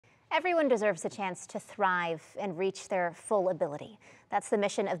Everyone deserves a chance to thrive and reach their full ability. That's the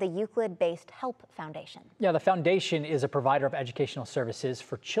mission of the Euclid-based Help Foundation. Yeah, the foundation is a provider of educational services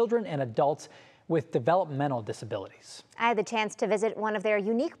for children and adults with developmental disabilities. I had the chance to visit one of their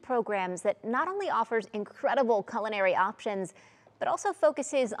unique programs that not only offers incredible culinary options, but also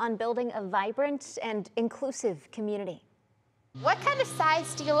focuses on building a vibrant and inclusive community. What kind of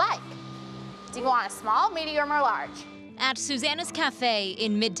size do you like? Do you want a small, medium, or large? At Susanna's Cafe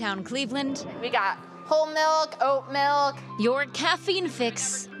in MidTown Cleveland, We got whole milk, oat milk. your caffeine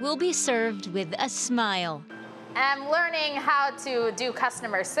fix will be served with a smile. I'm learning how to do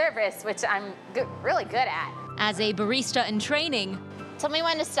customer service, which I'm really good at. As a barista in training, Tell me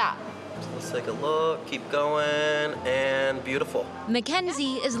when to stop. Let's take a look, keep going, and beautiful.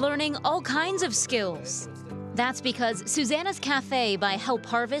 Mackenzie is learning all kinds of skills. That's because Susanna's Cafe by Help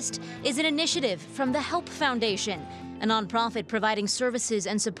Harvest is an initiative from the Help Foundation, a nonprofit providing services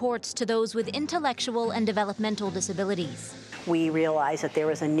and supports to those with intellectual and developmental disabilities. We realized that there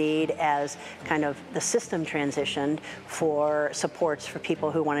was a need as kind of the system transitioned for supports for people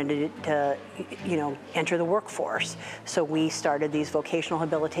who wanted to enter the workforce. So we started these vocational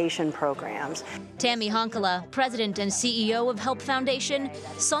habilitation programs. Tami Honkala, president and CEO of Help Foundation,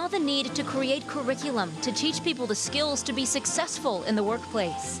 saw the need to create curriculum to teach people the skills to be successful in the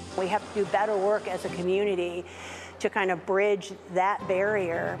workplace. We have to do better work as a community to kind of bridge that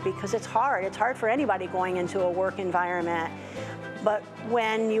barrier, because it's hard. It's hard for anybody going into a work environment. But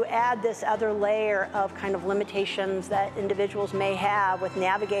when you add this other layer of kind of limitations that individuals may have with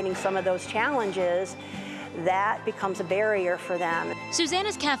navigating some of those challenges, that becomes a barrier for them.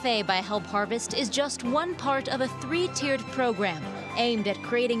 Susanna's Cafe by Help Harvest is just one part of a three-tiered program aimed at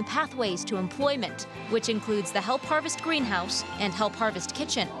creating pathways to employment, which includes the Help Harvest Greenhouse and Help Harvest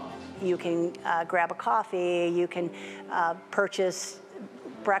Kitchen. You can grab a coffee, you can purchase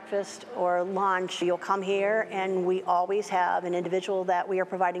breakfast or lunch. You'll come here and we always have an individual that we are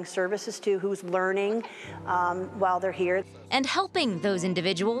providing services to who's learning while they're here. And helping those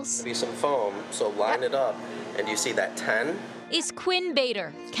individuals Be some foam, so line it up, and you see that 10? is Quinn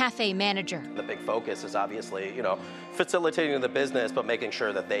Bader, cafe manager. The big focus is obviously, facilitating the business, but making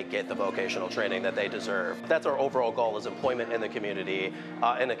sure that they get the vocational training that they deserve. That's our overall goal, is employment in the community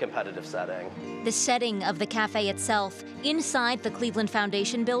in a competitive setting. The setting of the cafe itself, inside the Cleveland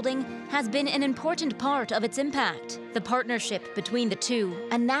Foundation building, has been an important part of its impact. The partnership between the two,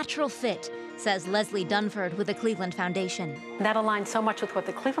 a natural fit, says Leslie Dunford with the Cleveland Foundation. That aligns so much with what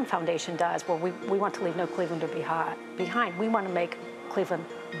the Cleveland Foundation does, where we want to leave no Clevelander behind. We want to make Cleveland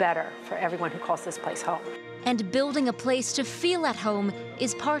better for everyone who calls this place home. And building a place to feel at home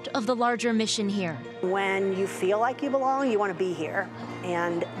is part of the larger mission here. When you feel like you belong, you want to be here.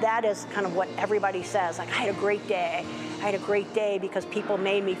 And that is kind of what everybody says. Like, I had a great day. I had a great day because people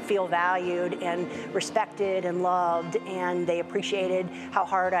made me feel valued and respected and loved, and they appreciated how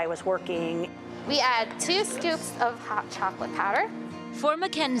hard I was working. We add 2 scoops of hot chocolate powder. For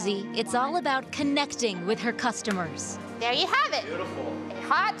Mackenzie, it's all about connecting with her customers. There you have it. Beautiful.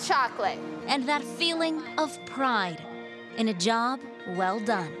 Hot chocolate. And that feeling of pride in a job well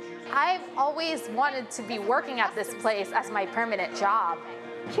done. I've always wanted to be working at this place as my permanent job.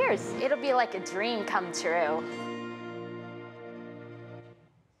 Cheers. It'll be like a dream come true.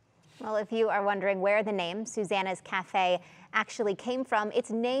 Well, if you are wondering where the name Susanna's Cafe actually came from,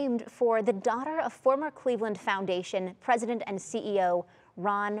 it's named for the daughter of former Cleveland Foundation president and CEO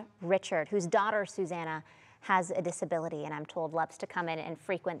Ronn, whose daughter Susanna has a disability, and I'm told loves to come in and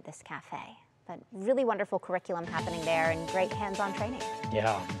frequent this cafe. But really wonderful curriculum happening there and great hands-on training.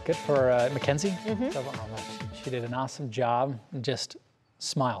 Yeah, good for Mackenzie. She did an awesome job. Just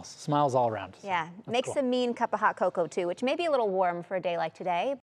smiles all around. Yeah, That's makes cool. a mean cup of hot cocoa too, which may be a little warm for a day like today.